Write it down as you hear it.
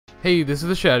Hey, this is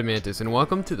TheShadowMantis, and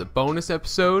welcome to the bonus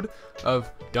episode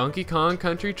of Donkey Kong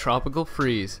Country Tropical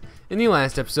Freeze. In the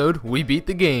last episode, we beat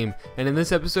the game, and in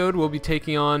this episode, we'll be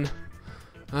taking on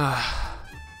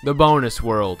the bonus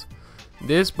world.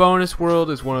 This bonus world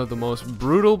is one of the most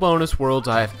brutal bonus worlds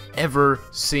I have ever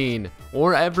seen,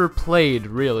 or ever played,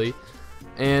 really,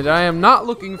 and I am not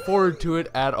looking forward to it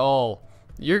at all.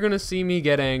 You're gonna see me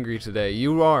get angry today,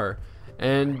 you are.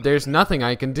 And there's nothing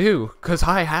I can do, because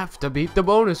I have to beat the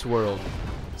bonus world.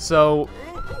 So,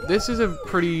 this is a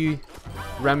pretty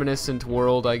reminiscent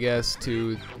world, I guess,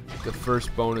 to the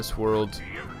first bonus world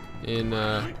in,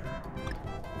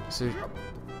 so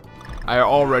I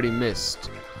already missed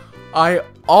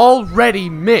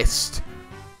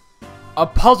a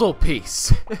puzzle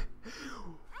piece.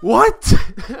 What?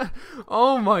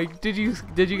 Oh my, did you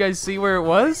guys see where it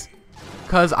was?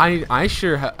 Because I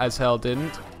sure as hell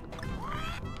didn't.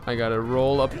 I gotta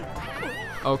roll up.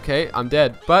 Okay, I'm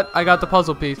dead, but I got the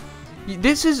puzzle piece.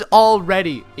 This is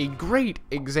already a great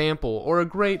example, or a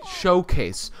great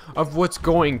showcase of what's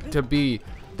going to be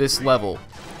this level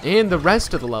and the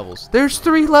rest of the levels. There's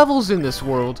 3 levels in this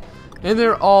world, and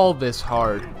they're all this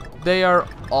hard. They are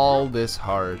all this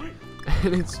hard,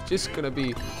 and it's just gonna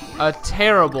be a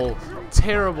terrible,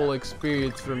 terrible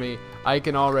experience for me. I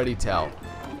can already tell.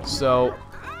 So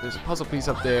there's a puzzle piece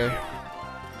up there.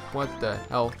 What the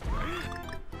hell?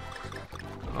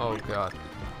 Oh god.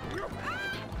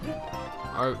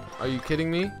 Are you kidding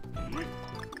me?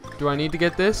 Do I need to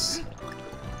get this?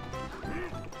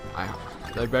 I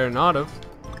better not have.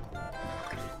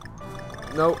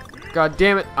 No. God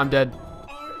damn it. I'm dead.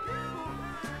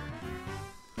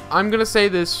 I'm gonna say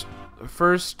this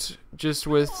first, just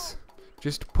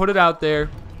put it out there.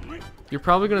 You're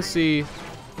probably gonna see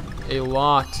a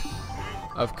lot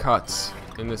of cuts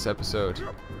in this episode.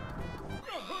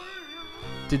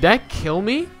 Did that kill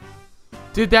me?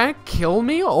 Did that kill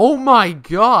me? Oh my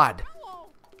god.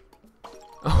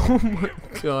 Oh my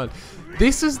god.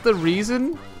 This is the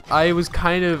reason I was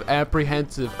kind of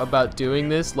apprehensive about doing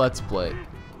this Let's Play.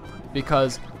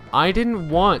 Because I didn't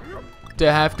want to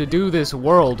have to do this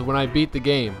world when I beat the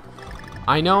game.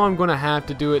 I know I'm gonna have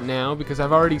to do it now because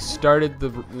I've already started the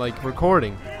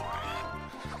recording.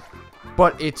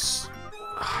 But it's...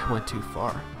 I went too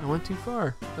far. I went too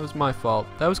far. That was my fault.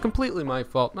 That was completely my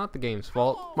fault, not the game's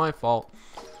fault. My fault.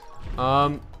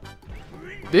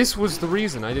 This was the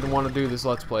reason I didn't want to do this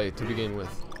Let's Play to begin with.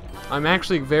 I'm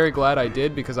actually very glad I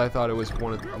did because I thought it was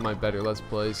one of my better Let's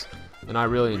Plays, and I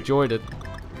really enjoyed it.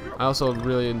 I also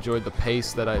really enjoyed the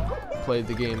pace that I played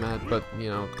the game at, but, you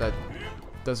know, that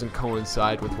doesn't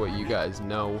coincide with what you guys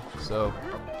know, so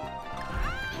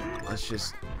let's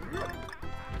just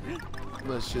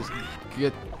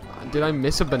get... Did I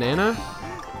miss a banana?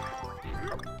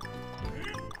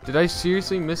 Did I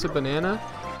seriously miss a banana?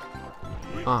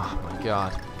 Oh my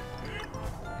god.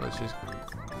 Let's just...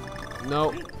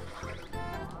 No.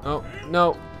 Oh,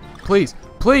 no. Please.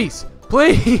 Please.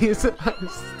 Please. I'm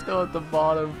still at the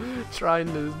bottom trying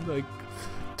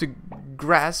to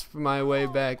grasp my way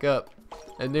back up.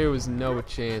 And there was no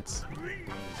chance.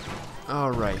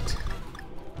 Alright.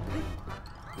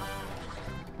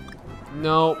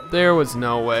 No, there was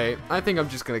no way. I think I'm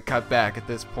just gonna cut back at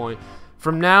this point.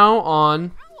 From now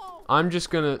on, I'm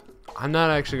not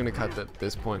actually gonna cut at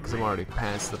this point because I'm already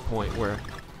past the point where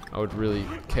I would really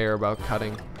care about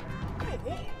cutting.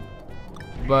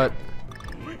 But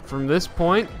from this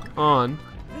point on,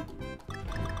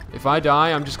 if I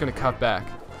die, I'm just gonna cut back.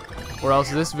 Or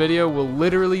else this video will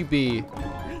literally be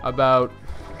about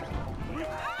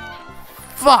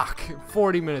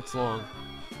 40 minutes long.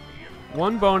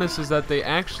 One bonus is that they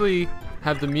actually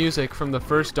have the music from the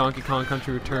first Donkey Kong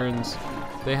Country Returns.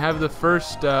 They have the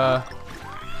first, well,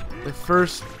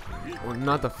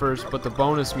 not the first, but the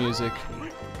bonus music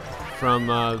from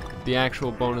the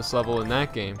actual bonus level in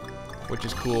that game, which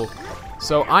is cool.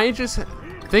 So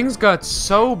things got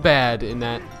so bad in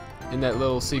that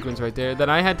little sequence right there that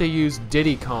I had to use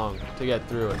Diddy Kong to get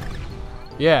through it.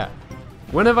 Yeah,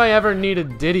 when have I ever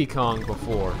needed Diddy Kong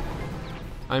before?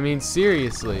 I mean,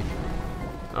 seriously.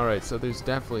 Alright, so there's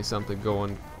definitely something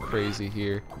going crazy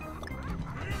here.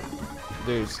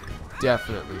 There's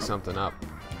definitely something up.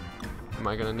 Am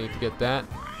I gonna need to get that?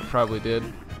 I probably did.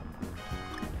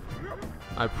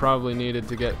 I probably needed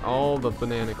to get all the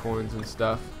banana coins and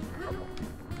stuff.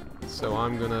 So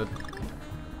I'm gonna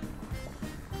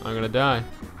die.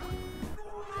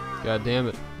 God damn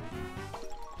it.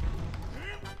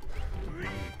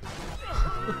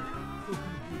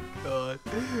 God,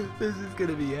 this is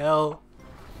gonna be hell.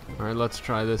 Alright, let's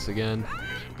try this again.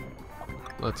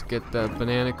 Let's get that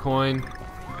banana coin.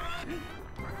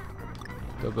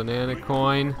 The banana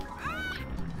coin.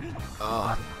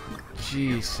 Oh,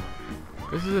 jeez.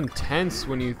 This is intense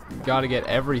when you gotta get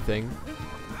everything.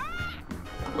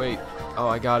 Wait. Oh,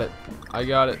 I got it. I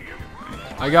got it.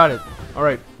 I got it.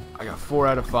 Alright. I got 4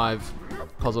 out of 5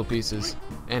 puzzle pieces.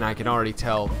 And I can already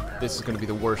tell this is gonna be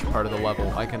the worst part of the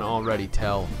level. I can already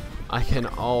tell. I can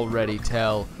already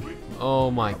tell.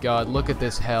 Oh my god. Look at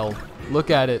this hell. Look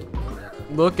at it.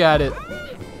 Look at it.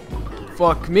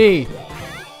 Fuck me.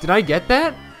 Did I get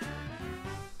that?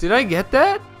 Did I get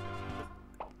that?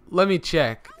 Let me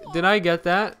check. Did I get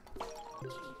that?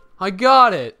 I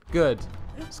got it. Good.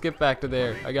 Skip back to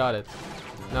there. I got it.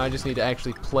 Now I just need to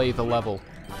actually play the level.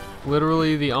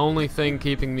 Literally the only thing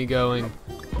keeping me going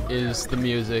is the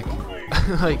music.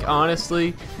 Like,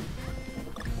 honestly,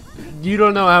 you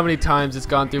don't know how many times it's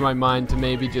gone through my mind to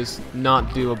maybe just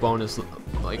not do a bonus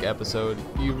like episode.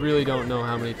 You really don't know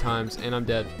how many times, and I'm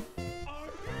dead.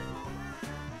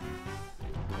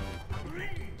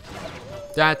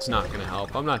 That's not gonna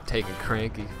help. I'm not taking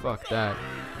cranky. Fuck that.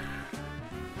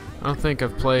 I don't think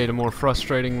I've played a more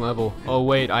frustrating level. Oh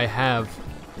wait, I have.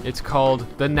 It's called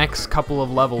The Next Couple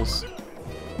of Levels.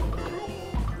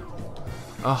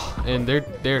 Oh, and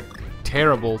they're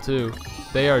terrible too.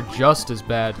 They are just as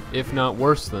bad, if not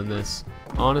worse than this.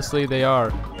 Honestly, they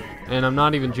are. And I'm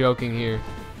not even joking here.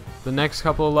 The next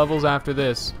couple of levels after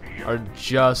this are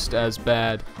just as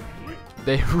bad.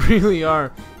 They really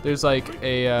are. There's like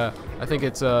a, I think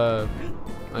it's a,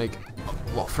 like,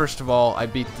 well, first of all, I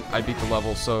beat the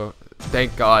level, so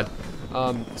thank God.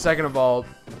 Second of all,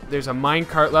 there's a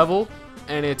minecart level,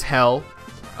 and it's hell.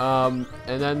 And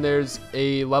then there's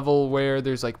a level where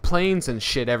there's like planes and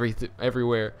shit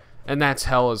everywhere, and that's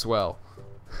hell as well.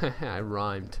 I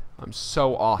rhymed. I'm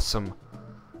so awesome.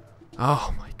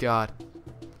 Oh my god.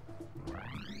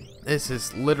 This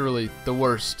is literally the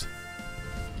worst.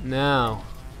 Now,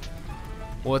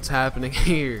 what's happening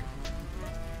here?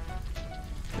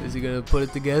 Is he gonna put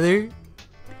it together?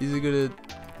 Is he gonna...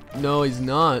 No, he's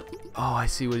not. Oh, I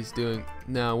see what he's doing.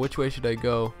 Now, which way should I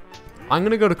go? I'm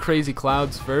gonna go to Crazy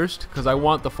Clouds first, because I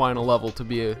want the final level to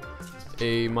be a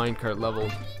minecart level.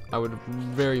 I would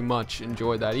very much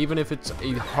enjoy that. Even if it's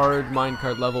a hard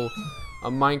minecart level,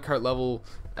 a minecart level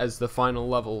as the final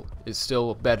level is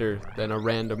still better than a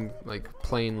random, like,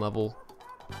 plain level.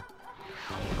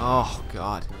 Oh,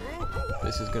 God.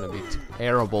 This is gonna be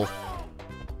terrible.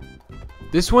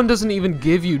 This one doesn't even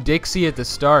give you Dixie at the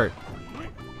start.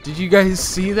 Did you guys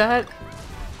see that?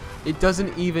 It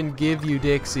doesn't even give you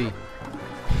Dixie.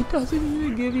 It doesn't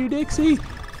even give you Dixie.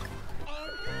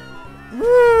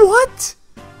 What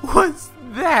was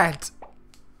that?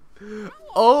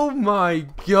 Oh my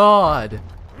god.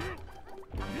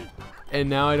 And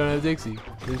now I don't have Dixie.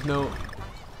 There's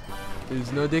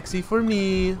no Dixie for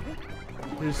me.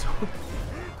 There's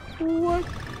what?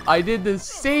 I did the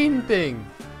same thing.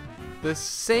 The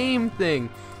same thing.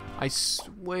 I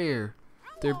swear.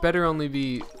 There better only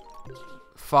be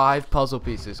 5 puzzle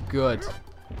pieces. Good.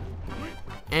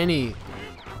 Any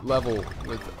level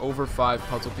with over 5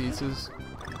 puzzle pieces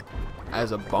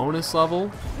as a bonus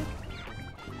level,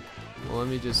 well, let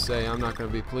me just say I'm not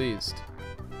gonna be pleased.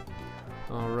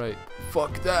 Alright.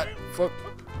 Fuck that. Fuck.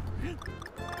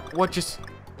 What just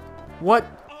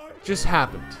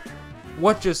happened?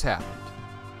 What just happened?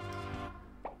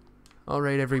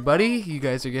 Alright, everybody, you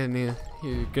guys are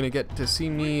you're gonna get to see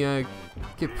me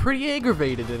get pretty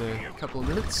aggravated in a couple of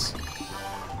minutes.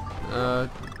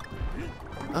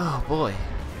 Oh boy,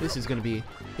 this is gonna be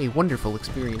a wonderful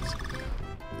experience.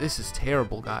 This is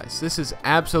terrible, guys. This is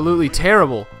absolutely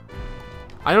terrible.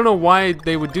 I don't know why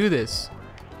they would do this.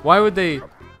 Why would they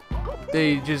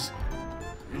just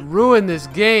ruin this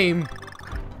game?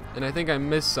 And I think I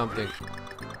missed something.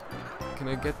 Can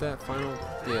I get that final?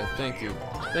 Yeah, thank you.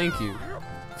 Thank you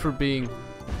for being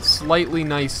slightly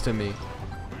nice to me.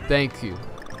 Thank you.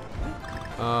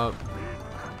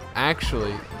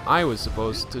 Actually, I was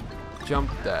supposed to jump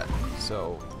that,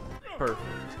 so perfect.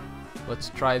 Let's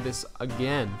try this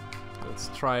again. Let's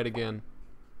try it again.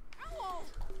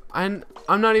 I'm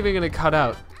not even gonna cut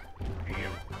out,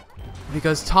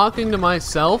 because talking to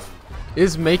myself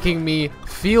is making me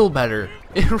feel better.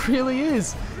 It really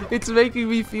is. It's making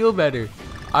me feel better.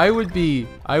 I would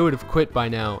have quit by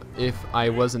now if I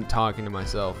wasn't talking to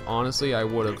myself. Honestly, I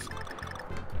would have.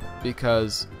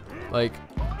 Because, like,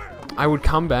 I would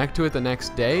come back to it the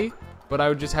next day, but I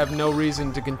would just have no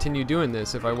reason to continue doing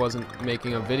this if I wasn't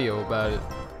making a video about it.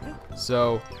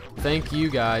 So, thank you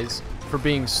guys for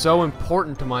being so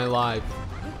important to my life.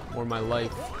 Or my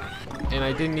life. And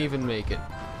I didn't even make it.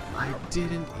 I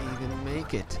didn't even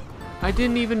make it. I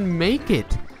didn't even make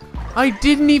it. I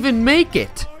didn't even make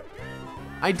it.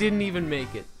 I didn't even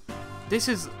make it.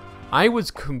 I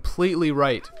was completely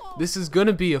right. This is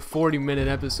gonna be a 40-minute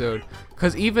episode,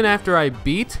 because even after I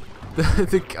beat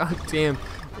the goddamn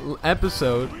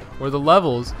episode, or the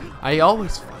levels, I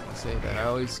always fucking say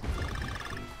that.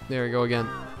 There we go again.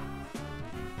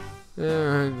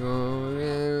 There I go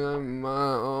again on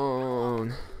my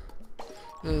own.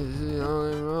 This is the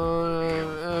only road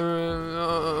I've ever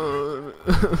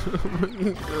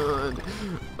known.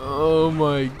 Oh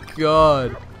my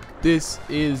god. This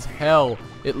is hell.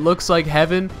 It looks like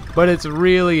heaven, but it's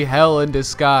really hell in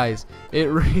disguise. It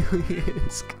really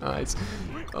is, guys.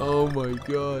 Oh my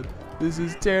god. This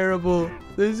is terrible.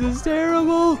 This is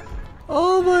terrible.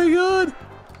 Oh my god.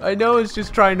 I know it's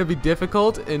just trying to be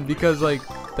difficult, and because like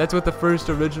that's what the first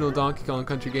original Donkey Kong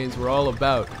Country games were all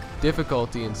about,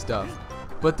 difficulty and stuff.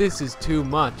 But this is too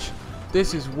much.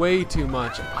 This is way too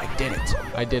much. I did it.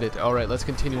 I did it. All right, let's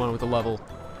continue on with the level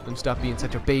and stop being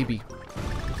such a baby.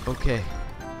 Okay.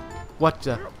 What?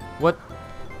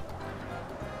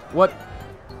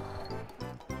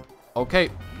 Okay.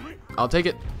 I'll take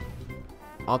it.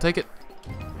 I'll take it.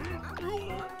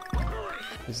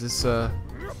 Is this, are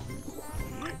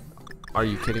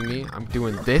you kidding me? I'm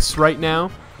doing this right now?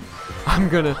 I'm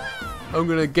gonna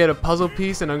get a puzzle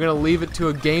piece and I'm gonna leave it to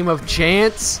a game of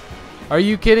chance? Are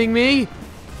you kidding me?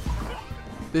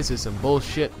 This is some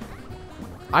bullshit.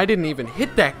 I didn't even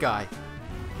hit that guy.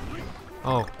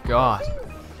 Oh god.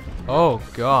 Oh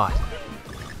god.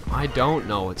 I don't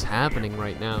know what's happening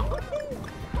right now.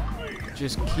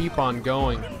 Just keep on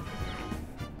going.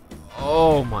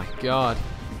 Oh my god.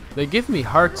 They give me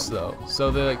hearts though,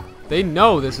 so they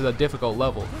know this is a difficult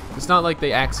level. It's not like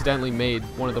they accidentally made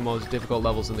one of the most difficult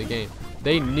levels in the game.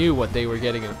 They knew what they were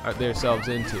getting themselves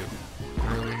into.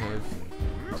 I only have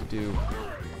to do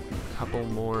a couple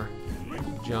more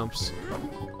jumps.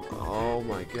 Oh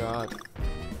my god.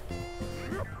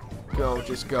 Go,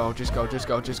 just go, just go, just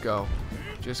go, just go.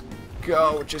 Just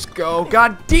go, just go.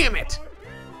 God damn it!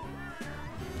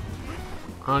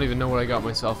 I don't even know what I got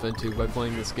myself into by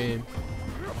playing this game.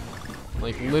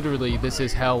 Like literally, this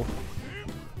is hell.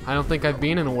 I don't think I've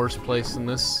been in a worse place than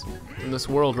this in this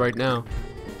world right now.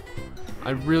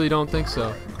 I really don't think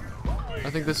so. I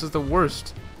think this is the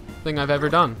worst thing I've ever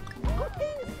done.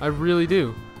 I really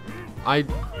do. I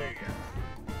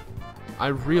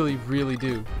really, really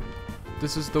do.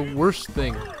 This is the worst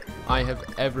thing I have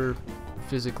ever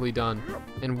physically done.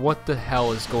 And what the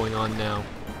hell is going on now?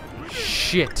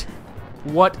 Shit.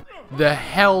 What the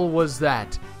hell was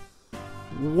that?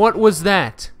 What was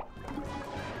that?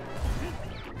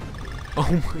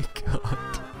 Oh my god.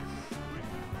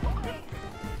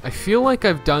 I feel like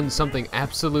I've done something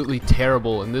absolutely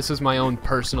terrible and this is my own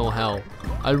personal hell.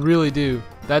 I really do.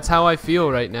 That's how I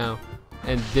feel right now.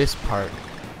 And this part.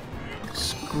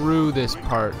 Screw this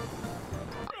part.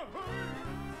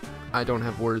 I don't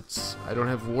have words. I don't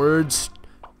have words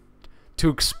to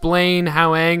explain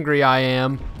how angry I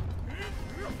am.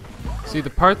 See, the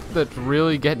part that's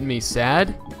really getting me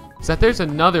sad is that there's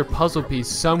another puzzle piece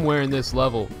somewhere in this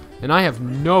level, and I have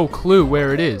no clue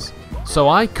where it is. So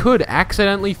I could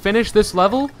accidentally finish this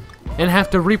level and have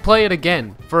to replay it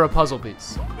again for a puzzle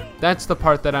piece. That's the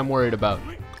part that I'm worried about.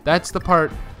 That's the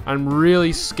part I'm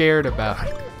really scared about,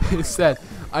 is that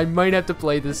I might have to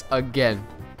play this again.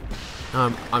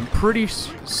 I'm pretty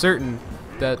certain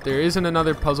that there isn't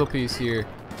another puzzle piece here.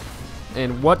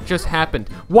 And what just happened?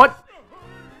 What?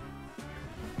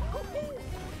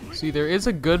 See, there is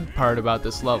a good part about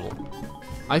this level.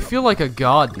 I feel like a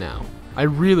god now. I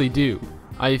really do.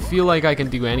 I feel like I can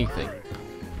do anything.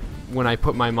 When I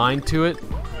put my mind to it,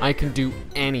 I can do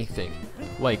anything.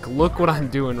 Like, look what I'm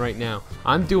doing right now.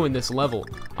 I'm doing this level.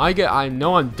 I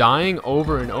know I'm dying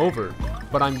over and over,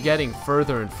 but I'm getting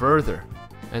further and further.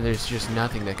 And there's just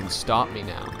nothing that can stop me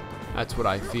now. That's what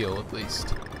I feel, at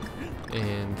least.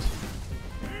 And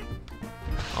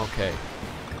okay.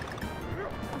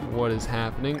 What is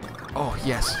happening? Oh,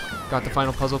 yes. Got the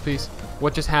final puzzle piece.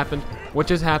 What just happened? What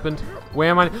just happened? Where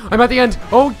am I? I'm at the end.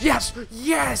 Oh, yes.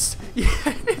 Yes.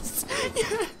 Yes.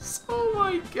 Yes. Oh,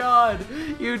 my God.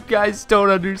 You guys don't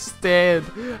understand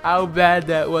how bad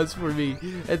that was for me.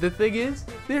 And the thing is,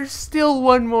 there's still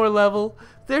one more level.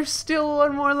 There's still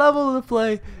one more level to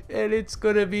play. And it's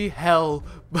going to be hell.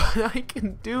 But I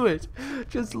can do it.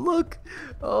 Just look.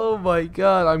 Oh, my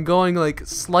God. I'm going, like,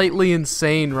 slightly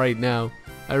insane right now.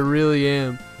 I really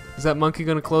am. Is that monkey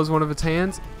gonna close one of its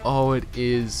hands? Oh, it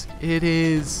is. It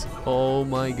is. Oh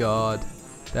my god.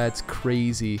 That's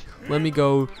crazy. Let me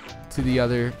go to the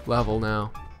other level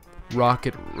now.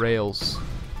 Rocket rails.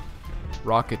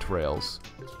 Rocket rails.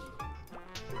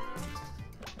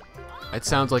 It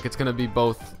sounds like it's gonna be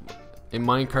both a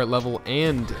minecart level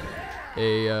and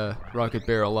a rocket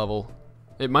barrel level.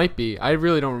 It might be. I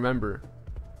really don't remember.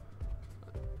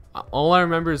 All I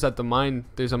remember is that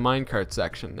there's a minecart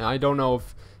section. Now, I don't know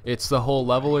if it's the whole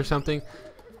level or something.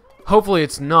 Hopefully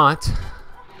it's not.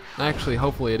 Actually,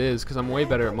 hopefully it is, because I'm way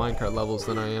better at minecart levels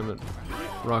than I am at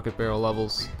rocket barrel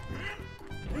levels.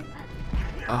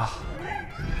 Ugh.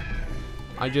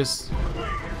 I'm just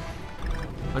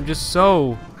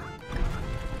so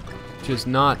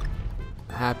not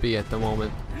happy at the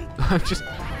moment.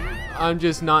 I'm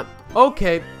just not.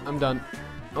 Okay, I'm done.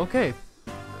 Okay.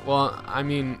 Well, I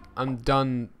mean, I'm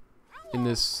done in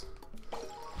this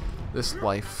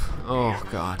life. Oh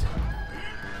God.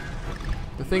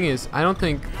 The thing is, I don't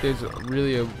think there's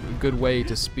really a good way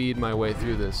to speed my way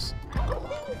through this,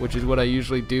 which is what I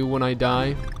usually do when I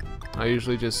die. I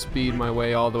usually just speed my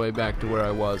way all the way back to where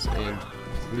I was, and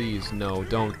please, no,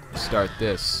 don't start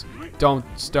this. Don't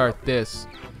start this.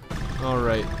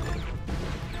 Alright.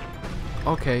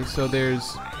 Okay, so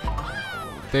there's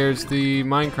the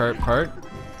minecart part.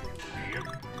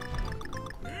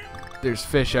 There's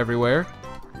fish everywhere.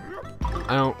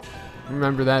 I don't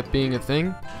remember that being a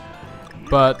thing.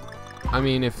 But, I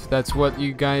mean, if that's what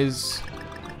you guys...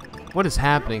 What is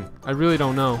happening? I really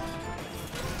don't know.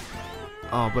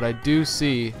 Oh, but I do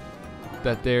see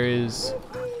that there is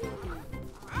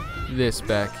this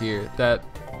back here. That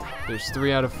there's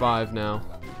 3 out of 5 now.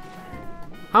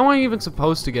 How am I even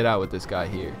supposed to get out with this guy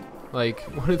here? Like,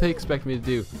 what do they expect me to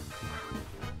do?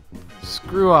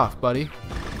 Screw off, buddy.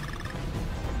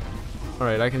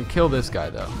 Alright, I can kill this guy,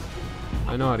 though.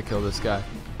 I know how to kill this guy.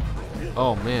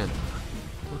 Oh, man.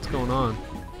 What's going on?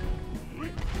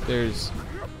 There's...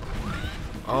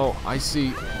 Oh, I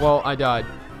see. Well, I died.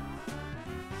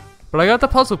 But I got the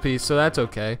puzzle piece, so that's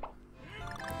okay.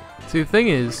 See, the thing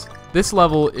is, this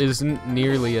level isn't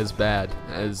nearly as bad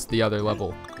as the other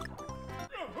level.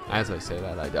 As I say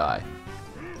that, I die.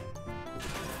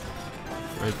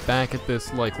 Right back at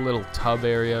this, like, little tub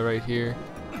area right here.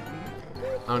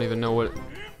 I don't even know what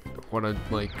I,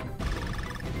 like...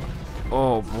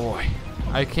 Oh, boy.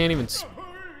 I can't even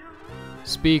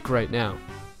speak right now.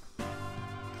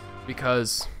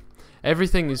 Because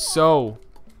everything is so...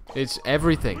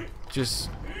 everything just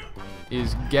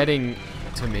is getting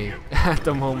to me at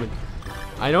the moment.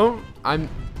 I know I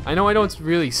don't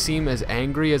really seem as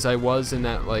angry as I was in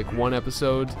that like one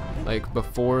episode like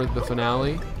before the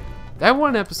finale. That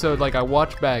one episode, like, I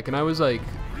watched back and I was like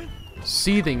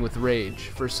seething with rage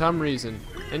for some reason,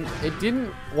 and it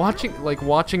didn't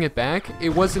watching it back, it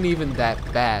wasn't even that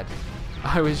bad.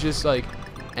 I was just like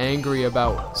angry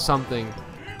about something,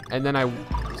 and then I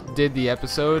did the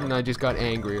episode and I just got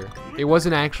angrier. It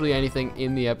wasn't actually anything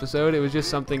in the episode, it was just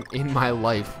something in my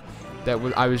life that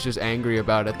I was just angry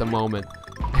about at the moment,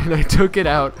 and I took it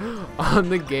out on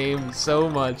the game so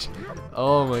much.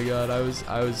 Oh my god, I was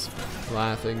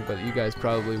laughing, but you guys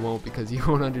probably won't because you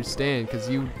won't understand, because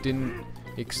you didn't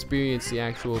experience the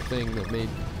actual thing that made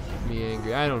me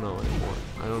angry. I don't know anymore.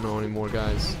 I don't know anymore,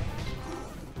 guys.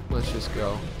 Let's just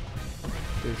go.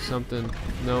 There's something.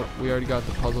 No, we already got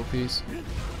the puzzle piece.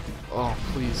 Oh,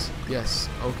 please. Yes.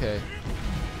 Okay.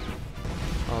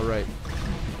 Alright.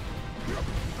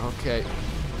 Okay.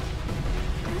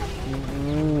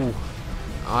 Ooh.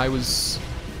 I was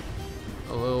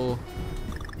a little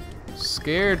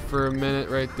scared for a minute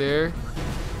right there.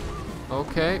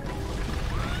 Okay.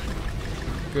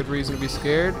 Good reason to be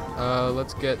scared.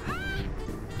 Let's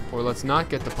not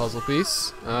get the puzzle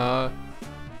piece.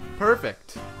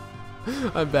 Perfect.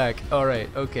 I'm back. Alright,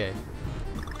 okay.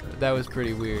 That was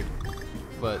pretty weird.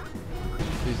 But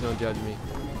please don't judge me.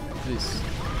 This.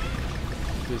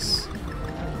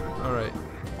 Alright.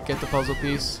 Get the puzzle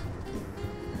piece.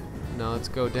 Now let's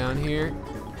go down here.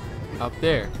 Up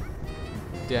there.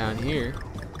 Down here.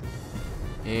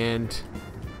 And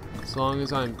as long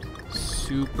as I'm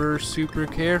super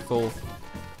careful,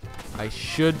 I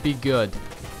should be good.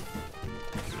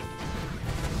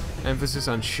 Emphasis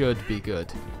on should be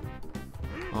good.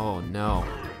 Oh no.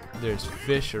 There's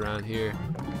fish around here.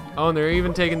 Oh, and they're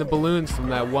even taking the balloons from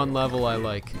that one level I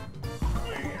like.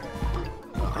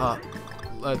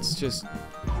 Let's just...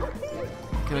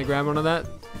 Can I grab one of that?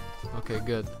 Okay,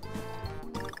 good.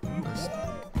 Let's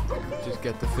just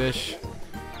get the fish.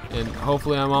 And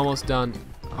hopefully I'm almost done.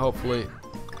 Hopefully.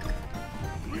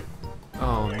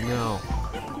 Oh no.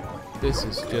 This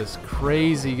is just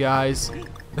crazy, guys.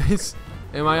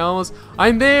 Am I almost...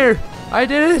 I'm there! I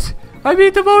did it! I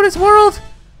beat the bonus world!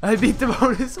 I beat the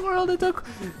bonus world. It took...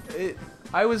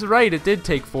 I was right. It did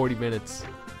take 40 minutes.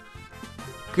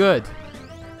 Good.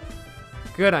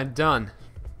 Good, I'm done.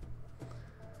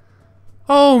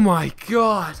 Oh my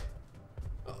god.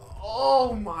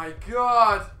 Oh my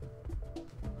god.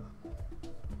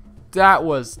 That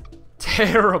was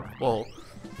terrible.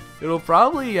 It'll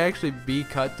probably actually be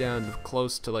cut down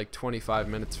close to like 25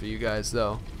 minutes for you guys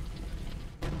though.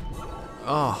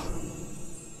 Oh.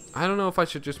 I don't know if I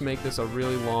should just make this a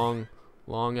really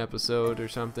long episode or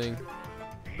something.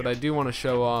 But I do want to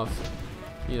show off,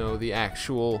 you know, the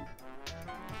actual,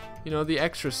 you know, the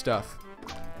extra stuff.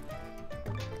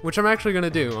 Which I'm actually going to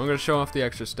do. I'm going to show off the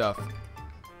extra stuff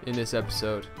in this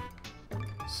episode.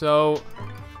 So,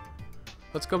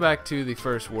 let's go back to the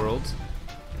first world.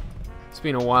 It's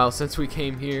been a while since we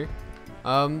came here.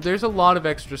 There's a lot of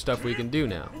extra stuff we can do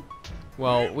now.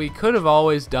 Well, we could have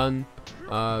always done,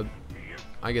 I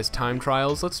guess, time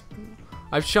trials.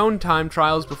 I've shown time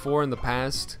trials before in the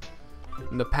past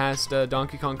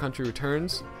Donkey Kong Country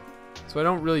Returns, so I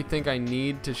don't really think I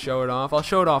need to show it off. I'll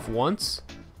show it off once,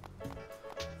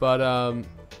 but I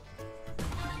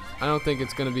don't think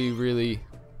it's gonna be really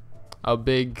a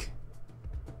big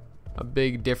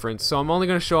difference. So I'm only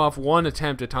gonna show off one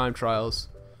attempt at time trials,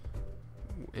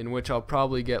 in which I'll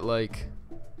probably get like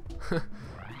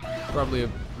probably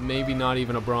maybe not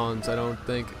even a bronze, I don't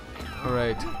think.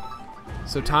 Alright,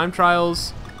 so time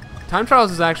trials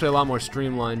is actually a lot more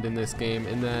streamlined in this game,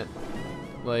 in that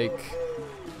like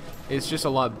it's just a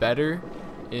lot better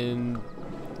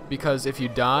because if you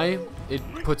die, it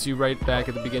puts you right back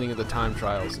at the beginning of the time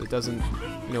trials. It doesn't,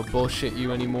 you know, bullshit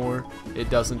you anymore. It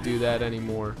doesn't do that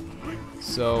anymore.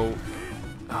 So,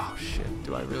 oh shit,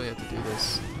 do I really have to do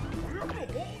this?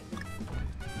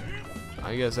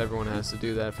 I guess everyone has to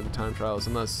do that for the time trials,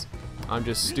 unless I'm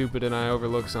just stupid and I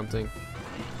overlook something.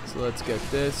 So let's get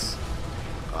this.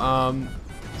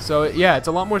 So yeah, it's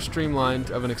a lot more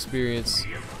streamlined of an experience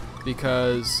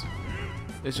because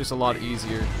it's just a lot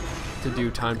easier to do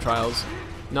time trials.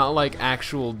 Not like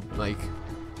actual, like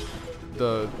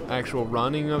the actual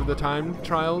running of the time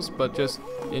trials, but just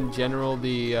in general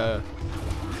the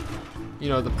you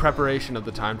know, the preparation of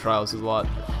the time trials is a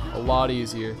lot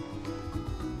easier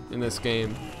in this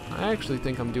game. I actually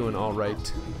think I'm doing all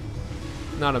right.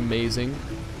 Not amazing,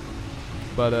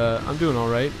 but I'm doing all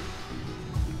right.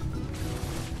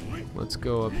 Let's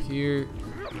go up here.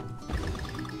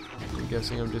 I'm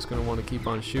guessing I'm just gonna want to keep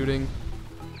on shooting.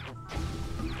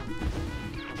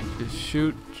 Just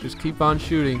shoot. Just keep on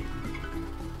shooting.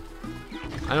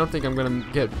 I don't think I'm gonna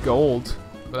get gold,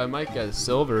 but I might get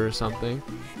silver or something.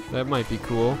 That might be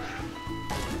cool.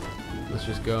 Let's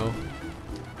just go.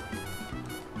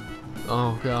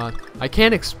 Oh god. I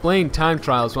can't explain time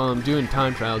trials while I'm doing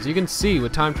time trials. You can see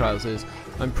what time trials is.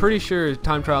 I'm pretty sure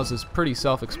time trials is pretty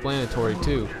self-explanatory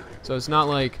too. So it's not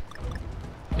like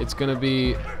it's gonna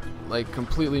be like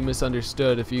completely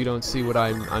misunderstood if you don't see what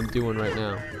I'm doing right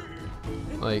now.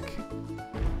 Like,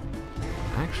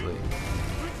 actually,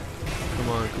 come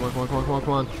on.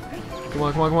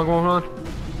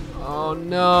 Oh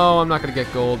no, I'm not gonna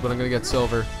get gold, but I'm gonna get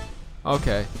silver.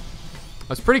 Okay,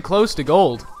 that's pretty close to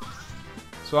gold.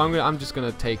 So I'm just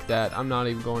gonna take that. I'm not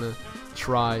even going to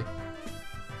try.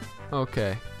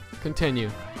 Okay, continue.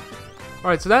 All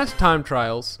right, so that's time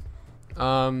trials.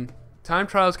 Time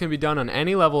trials can be done on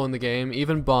any level in the game,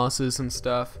 even bosses and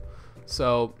stuff.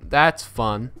 So that's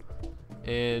fun,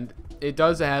 and it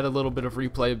does add a little bit of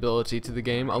replayability to the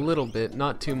game. A little bit,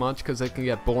 not too much, because it can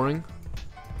get boring.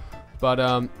 But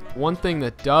one thing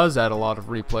that does add a lot of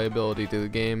replayability to the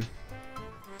game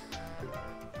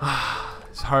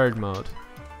is hard mode.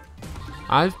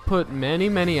 I've put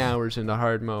many hours into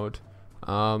hard mode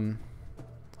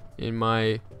in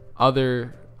my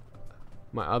other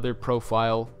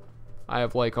profile. I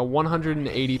have like a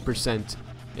 180%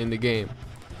 in the game.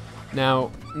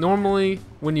 Now, normally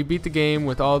when you beat the game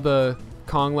with all the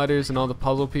Kong letters and all the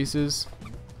puzzle pieces,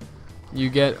 you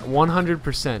get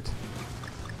 100%.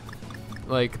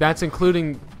 Like, that's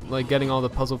including like getting all the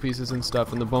puzzle pieces and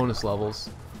stuff in the bonus levels.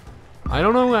 I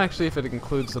don't know actually if it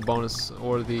includes the bonus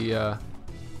or the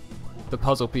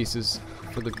puzzle pieces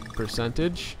for the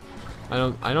percentage. I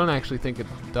don't actually think it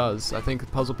does. I think the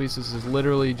puzzle pieces is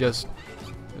literally just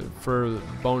for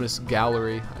bonus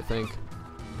gallery, I think.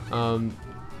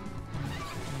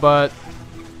 But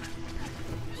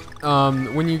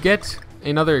when you get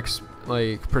another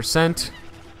like percent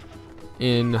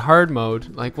in hard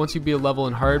mode, like once you beat a level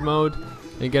in hard mode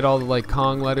and get all the like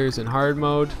Kong letters in hard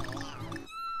mode.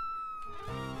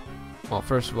 Well,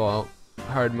 first of all,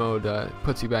 hard mode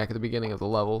puts you back at the beginning of the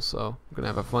level, so I'm gonna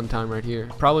have a fun time right here.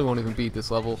 Probably won't even beat this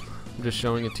level. I'm just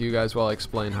showing it to you guys while I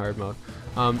explain hard mode.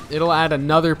 It'll add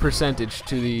another percentage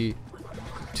to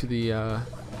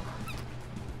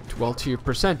your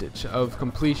percentage of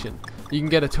completion. You can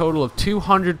get a total of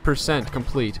 200%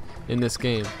 complete in this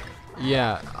game.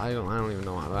 yeah, I don't even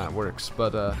know how that works,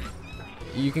 but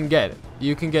you can get it.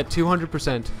 You can get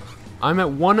 200%. I'm at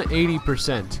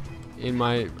 180% in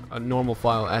my normal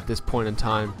file at this point in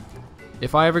time.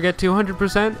 If I ever get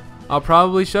 200%, I'll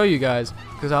probably show you guys,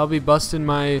 because I'll be busting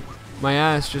my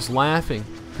ass just laughing,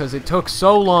 because it took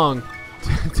so long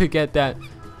to get that.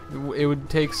 It would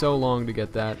take so long to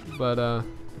get that, but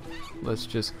let's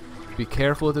just be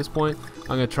careful at this point.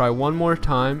 I'm gonna try one more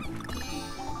time,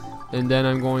 and then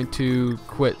I'm going to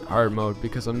quit hard mode,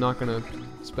 because I'm not gonna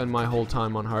spend my whole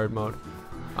time on hard mode.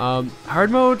 Hard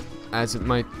mode, as you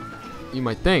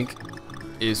might think,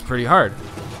 is pretty hard.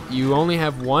 You only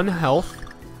have 1 health.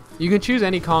 You can choose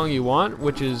any Kong you want,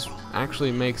 which is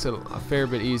actually makes it a fair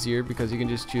bit easier, because you can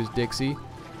just choose Dixie.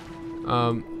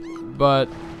 But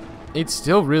it's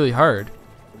still really hard.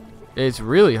 It's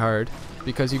really hard,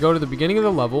 because you go to the beginning of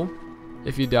the level.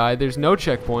 If you die, there's no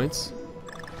checkpoints,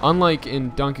 unlike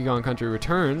in Donkey Kong Country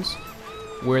Returns,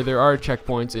 where there are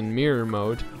checkpoints in mirror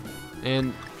mode.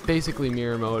 And basically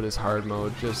mirror mode is hard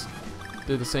mode, just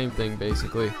they're the same thing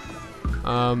basically,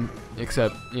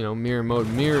 except, you know, mirror mode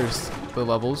mirrors the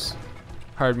levels.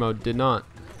 Hard mode did not.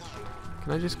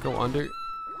 Can I just go under?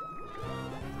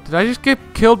 Did I just get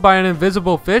killed by an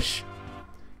invisible fish?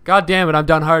 God damn it, I'm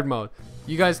done hard mode.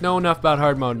 You guys know enough about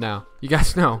hard mode now. You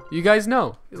guys know. You guys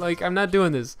know. Like, I'm not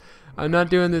doing this. I'm not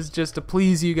doing this just to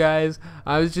please you guys.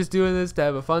 I was just doing this to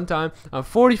have a fun time. I'm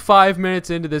 45 minutes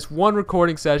into this one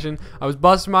recording session. I was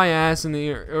busting my ass in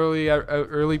the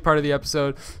early part of the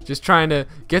episode, just trying to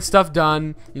get stuff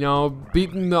done, you know,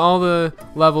 beating all the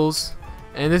levels,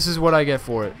 and this is what I get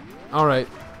for it. Alright.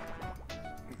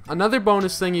 Another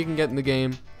bonus thing you can get in the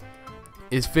game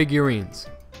is figurines,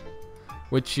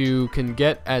 which you can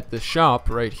get at the shop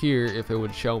right here if it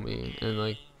would show me. And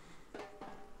like,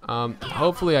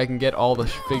 hopefully I can get all the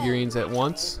figurines at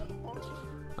once.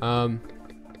 Let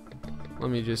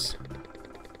me just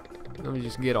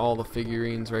get all the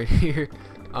figurines right here.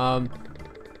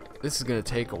 This is gonna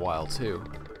take a while too.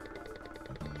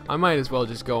 I might as well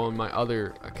just go on my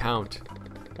other account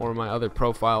or my other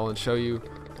profile and show you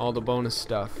all the bonus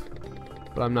stuff,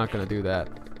 but I'm not gonna do that.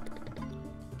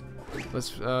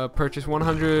 Let's purchase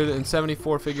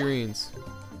 174 figurines.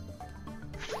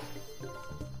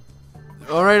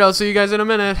 Alright, I'll see you guys in a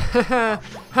minute. Haha,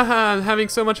 I'm having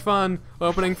so much fun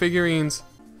opening figurines.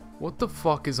 What the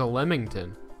fuck is a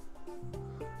Lemington?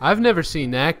 I've never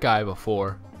seen that guy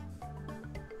before.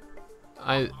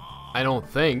 I don't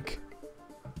think.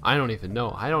 I don't even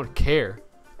know. I don't care.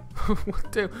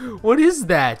 What is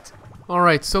that?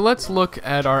 Alright, so let's look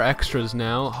at our extras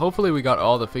now. Hopefully we got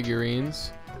all the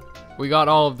figurines. We got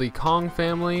all of the Kong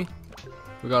family.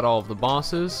 We got all of the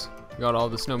bosses. Got all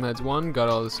the Snowmads 1, got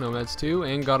all the Snowmads 2,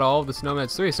 and got all of the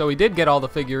Snowmads 3. So we did get all the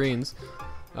figurines.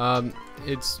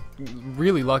 It's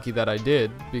really lucky that I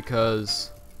did,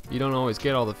 because you don't always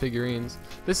get all the figurines.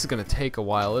 This is gonna take a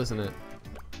while, isn't it?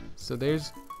 So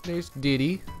there's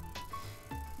Diddy.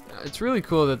 It's really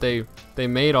cool that they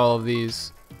made all of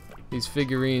these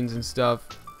figurines and stuff.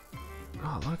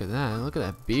 Oh, look at that! Look at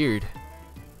that beard.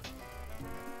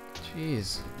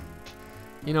 Jeez.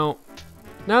 You know,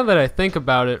 now that I think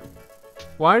about it,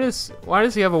 why does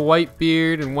he have a white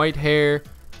beard and white hair,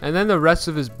 and then the rest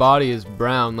of his body is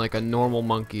brown like a normal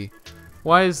monkey?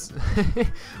 Why is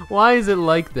why is it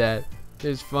like that?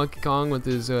 There's Funky Kong with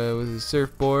his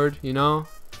surfboard, you know,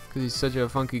 because he's such a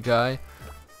funky guy.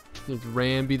 There's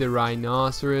Rambi the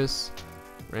rhinoceros.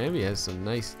 Rambi has some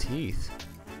nice teeth.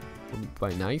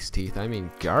 By nice teeth, I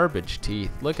mean garbage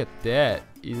teeth. Look at that.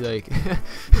 He's like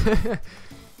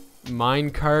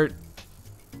minecart.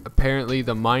 Apparently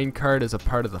the minecart is a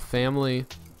part of the family.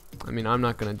 I mean, I'm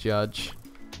not gonna judge.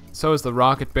 So is the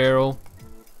rocket barrel.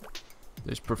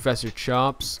 There's Professor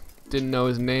Chops. Didn't know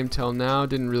his name till now.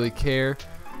 Didn't really care.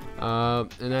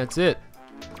 And that's it.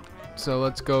 So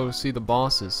let's go see the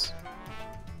bosses.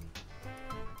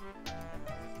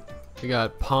 We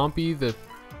got Pompey the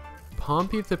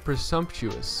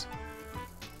Presumptuous.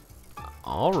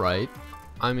 Alright.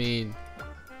 I mean,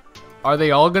 are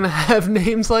they all gonna have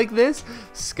names like this?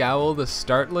 Scowl the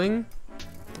Startling?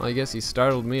 Well, I guess he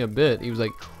startled me a bit. He was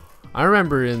like, I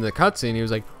remember in the cutscene he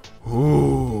was like,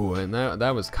 ooh, and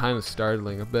that was kind of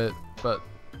startling a bit. But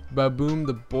Baboom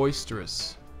the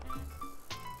Boisterous.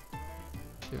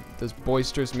 Does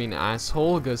boisterous mean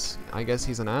asshole? Because I guess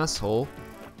he's an asshole.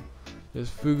 There's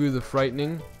Fugu the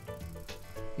Frightening.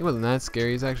 He wasn't that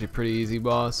scary. He's actually pretty easy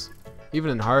boss.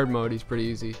 Even in hard mode, he's pretty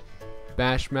easy.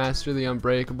 Bashmaster the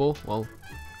Unbreakable. Well,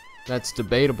 that's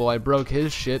debatable. I broke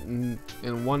his shit in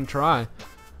one try.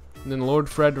 And then Lord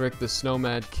Frederick the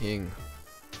Snowmad King.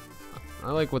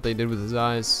 I like what they did with his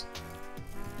eyes.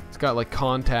 It's got like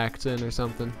contacts in or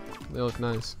something. They look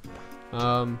nice.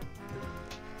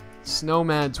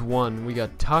 Snowmads 1. We got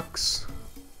Tux.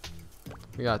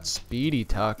 We got Speedy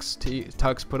Tux.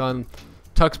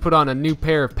 Tux put on a new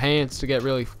pair of pants to get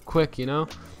really quick, you know?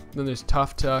 Then there's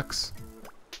Tough Tux,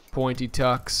 Pointy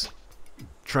Tux,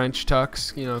 Trench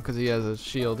Tux, you know, because he has a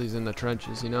shield. He's in the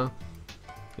trenches, you know?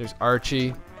 There's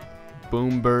Archie,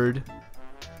 Boombird,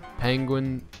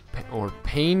 Penguin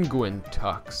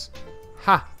Tux.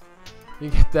 Ha! You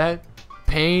get that?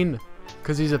 Pain,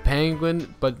 because he's a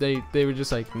penguin, but they were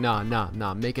just like, nah,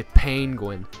 make it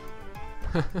Penguin.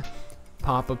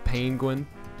 Papa Penguin.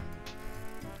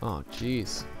 Oh,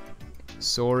 jeez.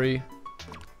 Sorry.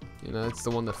 You know, that's the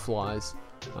one that flies.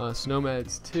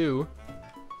 Snowmads 2.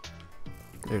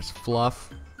 There's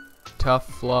Fluff. Tough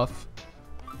Fluff.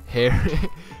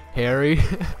 Harry.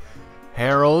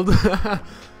 Harold.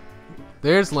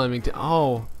 There's Lemington.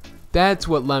 Oh, that's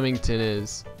what Lemington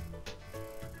is.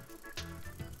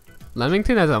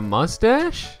 Lemington has a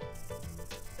mustache?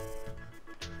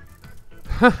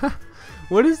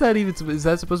 What is that even? Is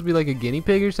that supposed to be like a guinea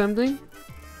pig or something?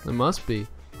 It must be.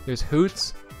 There's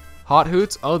Hoots. Hot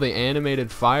Hoots. Oh, they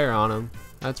animated fire on him.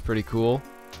 That's pretty cool.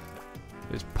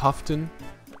 There's Puffton.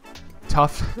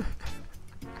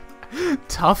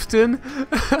 Tufton.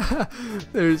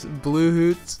 There's Blue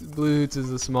Hoots. Blue Hoots is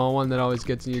the small one that always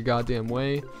gets in your goddamn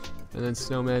way. And then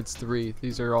Snowmads 3.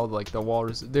 These are all like the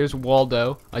walrus. There's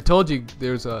Waldo. I told you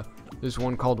there's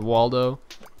one called Waldo.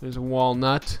 There's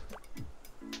Walnut.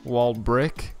 Wall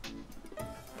Brick.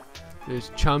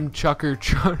 There's Chum Chucker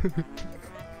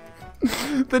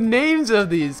The names of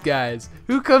these guys.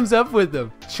 Who comes up with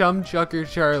them? Chum Chucker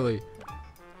Charlie.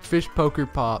 Fish Poker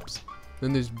Pops.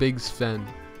 Then there's Big Sven.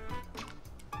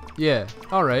 Yeah,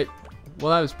 alright.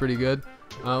 Well, that was pretty good.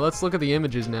 Let's look at the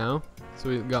images now. So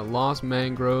we've got Lost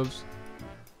Mangroves.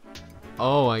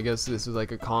 Oh, I guess this is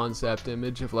like a concept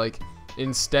image of like,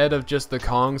 instead of just the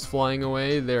Kongs flying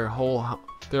away, their whole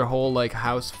like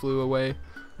house flew away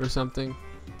or something.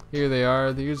 Here they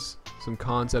are. Here's some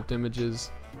concept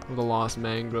images of the Lost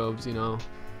Mangroves, you know.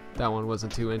 That one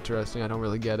wasn't too interesting. I don't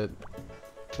really get it.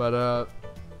 But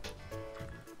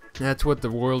that's what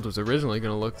the world was originally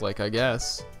going to look like, I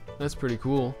guess. That's pretty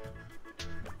cool.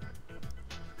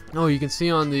 Oh, you can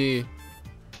see on the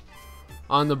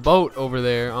boat over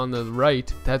there on the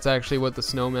right, that's actually what the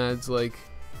Snowmads like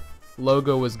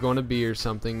logo was going to be or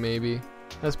something, maybe.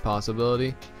 That's a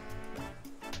possibility.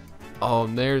 Oh,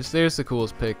 and there's the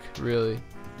coolest pic, really.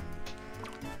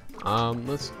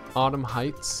 Let's Autumn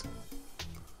Heights.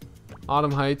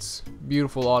 Autumn Heights,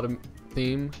 beautiful autumn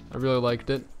theme. I really liked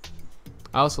it.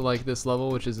 I also like this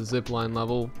level, which is a zipline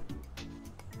level.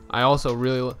 I also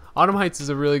really Autumn Heights is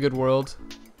a really good world.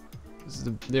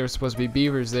 There were supposed to be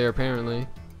beavers there apparently,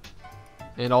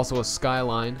 and also a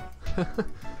skyline.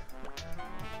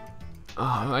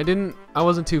 I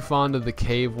wasn't too fond of the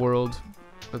cave world,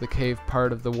 or the cave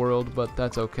part of the world, but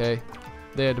that's okay.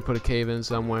 They had to put a cave in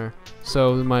somewhere,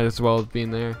 so it might as well have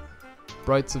been there.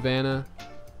 Bright Savannah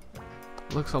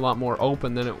looks a lot more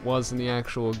open than it was in the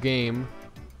actual game.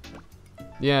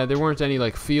 Yeah, there weren't any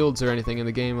like fields or anything in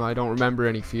the game. I don't remember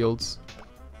any fields.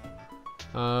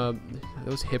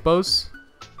 Those hippos?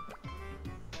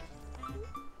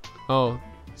 Oh,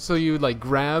 so you would like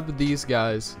grab these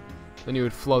guys and you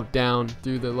would float down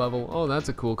through the level. Oh, that's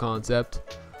a cool concept.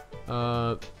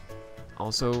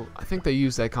 Also, I think they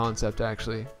used that concept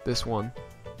actually, this one.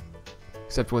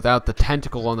 Except without the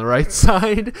tentacle on the right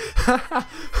side.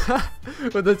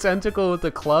 With the tentacle with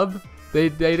the club. They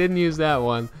didn't use that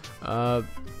one.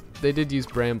 They did use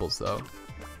brambles though.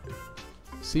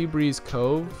 Seabreeze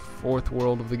Cove, 4th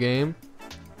world of the game.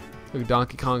 Look,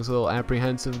 Donkey Kong's a little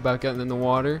apprehensive about getting in the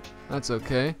water. That's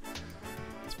okay.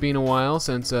 It's been a while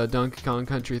since Donkey Kong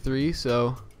Country 3,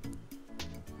 so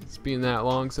it's been that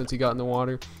long since he got in the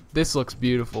water. This looks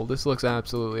beautiful. This looks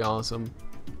absolutely awesome.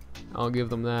 I'll give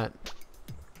them that.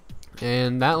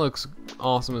 And that looks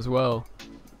awesome as well.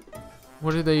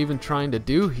 What are they even trying to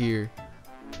do here?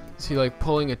 Is he like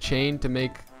pulling a chain to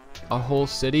make a whole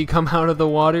city come out of the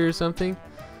water or something?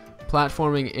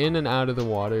 Platforming in and out of the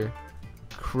water.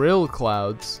 Krill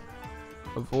clouds.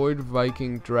 Avoid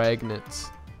Viking dragnets.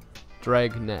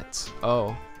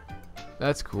 Oh,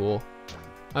 that's cool.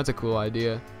 That's a cool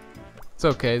idea. It's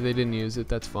okay, they didn't use it,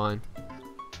 that's fine.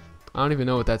 I don't even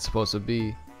know what that's supposed to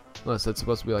be. Unless that's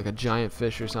supposed to be like a giant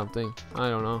fish or something. I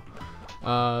don't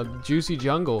know. Juicy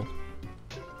Jungle.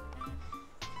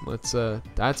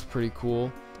 That's pretty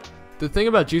cool. The thing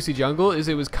about Juicy Jungle is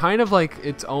it was kind of like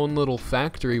its own little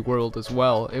factory world as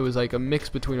well. It was like a mix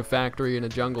between a factory and a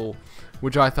jungle,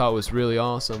 which I thought was really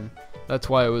awesome. That's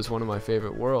why it was one of my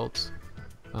favorite worlds.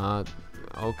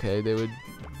 Okay, they would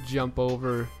jump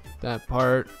over that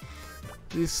part.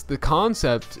 The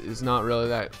concept is not really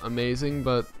that amazing,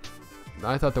 but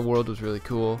I thought the world was really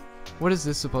cool. What is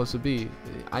this supposed to be?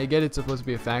 I get it's supposed to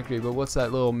be a factory, but what's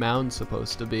that little mound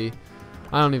supposed to be?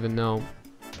 I don't even know.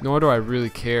 Nor do I really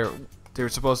care.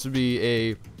 There's supposed to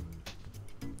be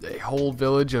a whole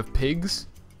village of pigs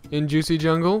in Juicy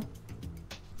Jungle.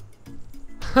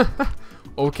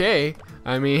 Okay,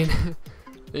 I mean,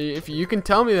 if you can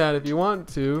tell me that if you want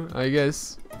to, I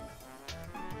guess.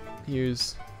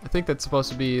 I think that's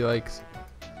supposed to be like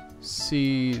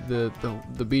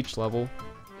the beach level.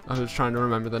 I was trying to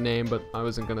remember the name, but I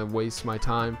wasn't gonna waste my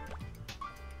time.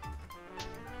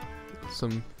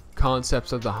 Some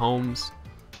concepts of the homes: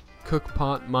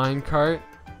 cookpot, minecart,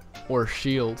 or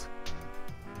shield.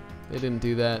 They didn't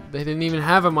do that. They didn't even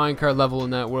have a minecart level in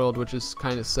that world, which is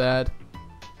kind of sad.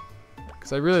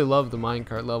 Because I really love the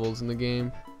minecart levels in the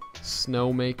game.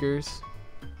 Snowmakers.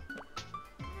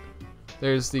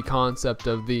 There's the concept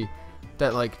of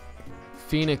that like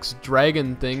phoenix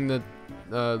dragon thing that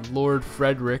Lord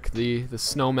Frederick, the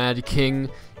Snowmad King,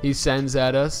 he sends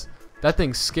at us. That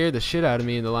thing scared the shit out of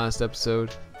me in the last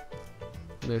episode.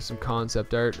 And there's some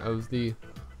concept art of the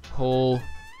whole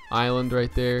island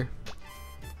right there.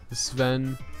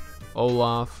 Sven,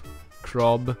 Olaf,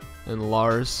 Krob, and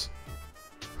Lars.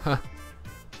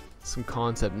 Some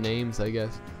concept names, I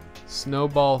guess.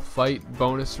 Snowball fight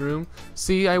bonus room.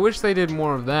 See, I wish they did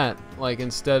more of that. Like,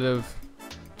 instead of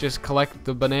just collect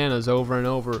the bananas over and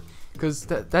over. Because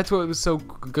that's what was so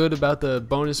good about the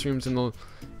bonus rooms in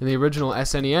the original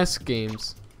SNES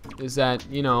games. Is that,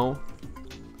 you know,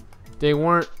 they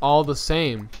weren't all the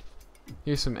same.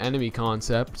 Here's some enemy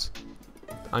concepts.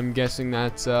 I'm guessing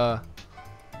that's the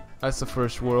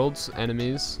first world's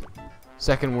enemies.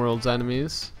 Second world's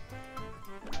enemies.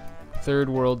 Third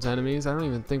world's enemies. I don't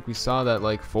even think we saw that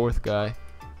like fourth guy.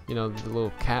 You know, the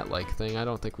little cat-like thing. I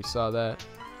don't think we saw that.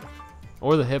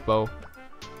 Or the hippo.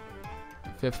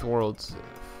 Fourth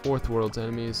world's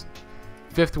enemies.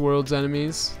 Fifth world's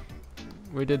enemies.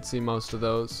 We did see most of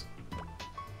those.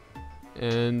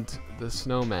 And the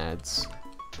Snowmads.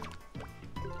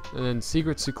 And then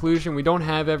Secret Seclusion. We don't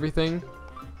have everything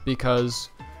because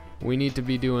we need to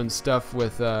be doing stuff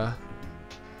with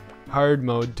hard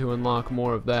mode to unlock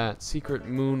more of that. Secret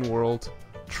Moon World.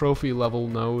 Trophy level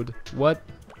node. What?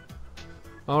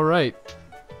 Alright.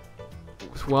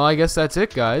 Well, I guess that's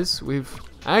it, guys.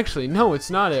 Actually, no, it's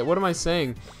not it. What am I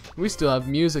saying? We still have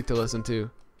music to listen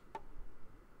to.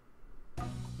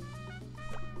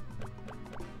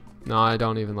 No, I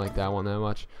don't even like that one that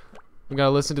much. We gotta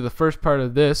listen to the first part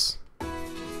of this.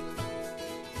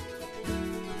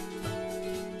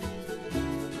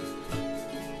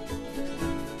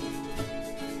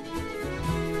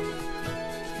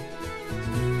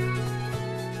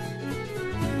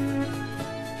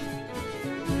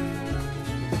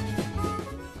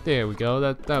 There we go.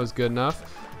 That was good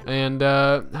enough. And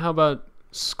how about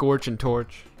Scorch and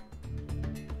Torch?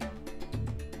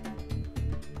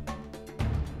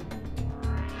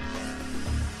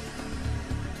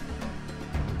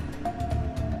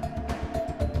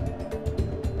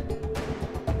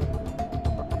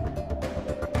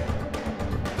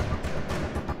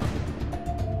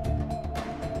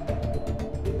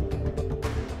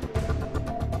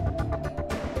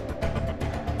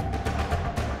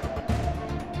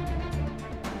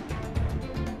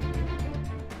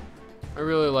 I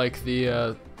really like the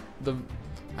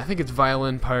I think it's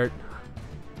violin part,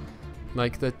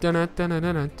 like the dun dun dun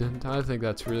dun dun. I think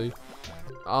that's really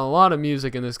a lot of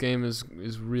music in this game is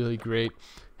really great.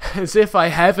 As if I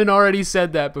haven't already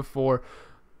said that before.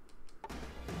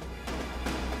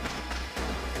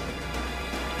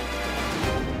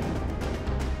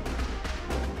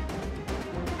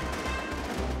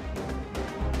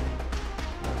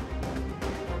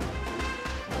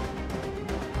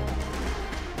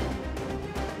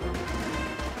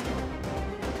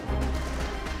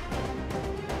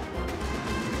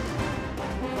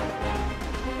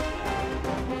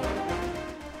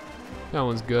 That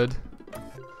one's good.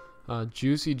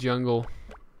 Juicy Jungle.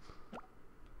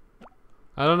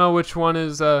 I don't know which one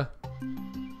is, yeah,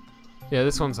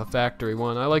 this one's a factory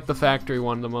one. I like the factory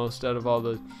one the most out of all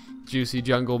the Juicy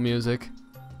Jungle music.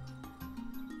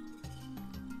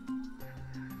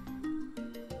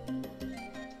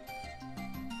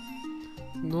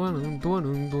 I'm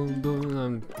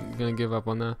gonna give up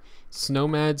on that.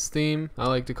 Snowmad's theme. I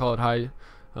like to call it high.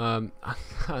 I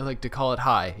like to call it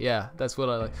high. Yeah, that's what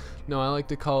I like. No, I like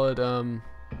to call it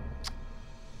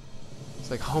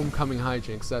it's like homecoming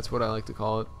hijinks. That's what I like to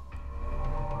call it.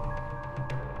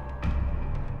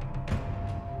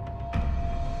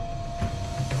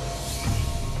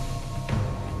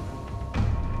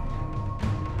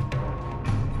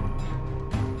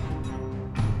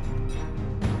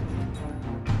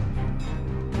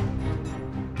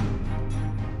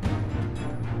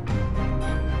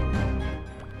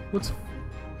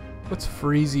 What's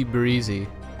Freezy Breezy?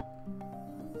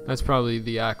 That's probably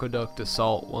the Aqueduct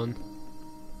Assault one.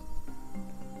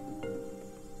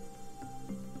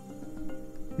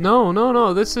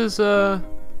 No, this is the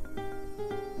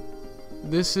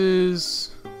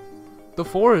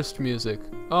forest music.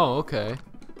 Oh, okay.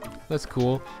 That's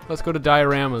cool. Let's go to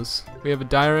dioramas. We have a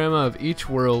diorama of each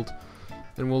world,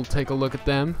 and we'll take a look at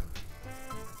them.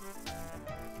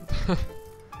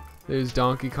 There's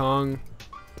Donkey Kong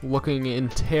looking in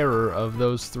terror of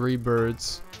those three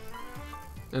birds.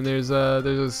 And there's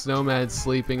a snowman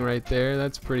sleeping right there.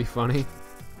 That's pretty funny.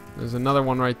 There's another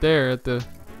one right there at the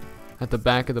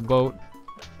back of the boat.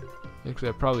 Actually,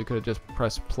 I probably could have just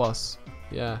pressed plus,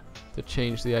 yeah, to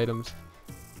change the items.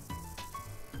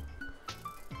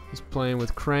 He's playing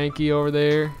with Cranky over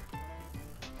there.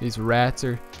 These rats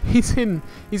are he's hitting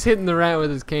the rat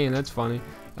with his cane. That's funny.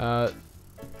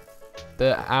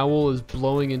 The owl is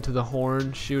blowing into the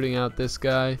horn, shooting out this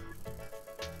guy.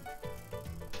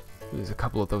 There's a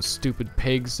couple of those stupid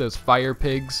pigs, those fire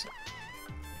pigs.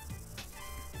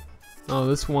 Oh,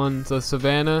 this one's a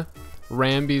savannah.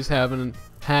 Ramby's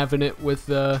having it with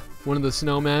one of the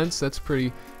snowmans. That's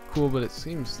pretty cool, but it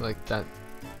seems like that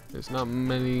there's not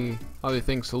many other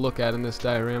things to look at in this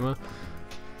diorama.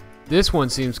 This one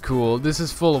seems cool. This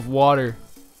is full of water.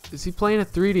 Is he playing a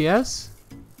 3DS?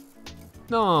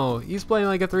 No, he's playing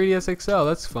like a 3DS XL.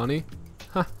 That's funny.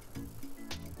 Huh.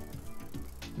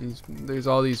 There's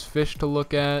all these fish to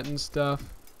look at and stuff.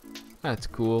 That's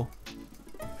cool.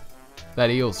 That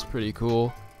eel's pretty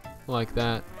cool. I like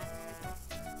that.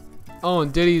 Oh,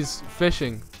 and Diddy's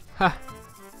fishing. Ha!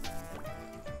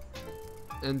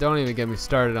 And don't even get me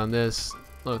started on this.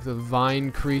 Look, the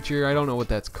vine creature. I don't know what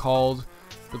that's called,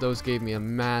 but those gave me a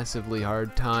massively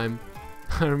hard time.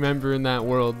 I remember in that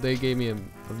world, they gave me a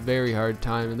very hard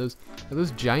time. And are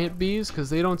those giant bees? Because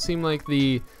they don't seem like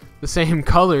the same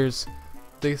colors,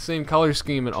 the same color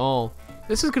scheme at all.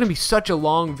 This is gonna be such a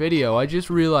long video. I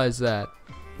just realized that.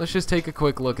 Let's just take a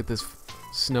quick look at this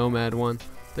Snowmad one.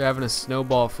 They're having a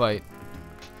snowball fight.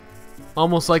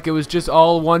 Almost like it was just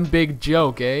all one big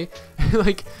joke, eh?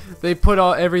 Like they put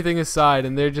everything aside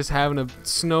and they're just having a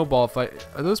snowball fight.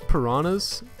 Are those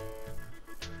piranhas?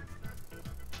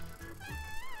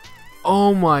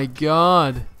 Oh my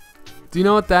god. Do you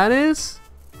know what that is?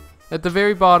 At the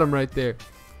very bottom right there.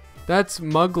 That's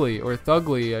Mugly or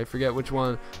Thugly, I forget which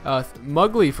one.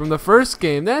 Mugly from the first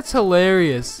game. That's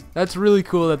hilarious. That's really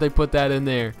cool that they put that in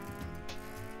there.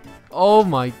 Oh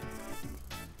my.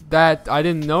 That I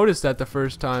didn't notice that the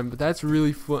first time, but that's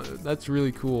really fun. That's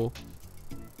really cool.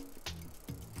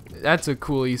 That's a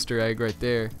cool Easter egg right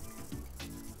there.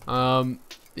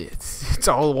 It's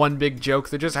all one big joke.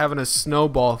 They're just having a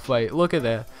snowball fight. Look at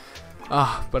that.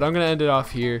 But I'm gonna end it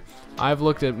off here. I've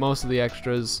looked at most of the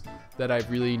extras that I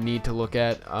really need to look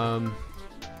at.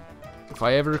 If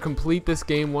I ever complete this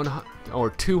game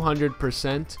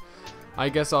 200%, I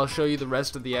guess I'll show you the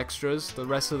rest of the extras, the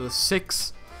rest of the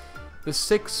six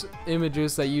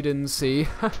images that you didn't see.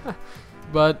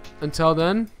 But until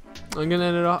then, I'm gonna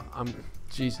end it off.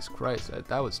 Jesus Christ,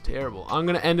 that was terrible. I'm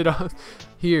gonna end it off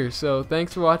here. So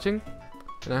thanks for watching,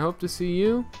 and I hope to see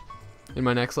you in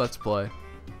my next Let's Play.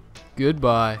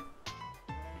 Goodbye.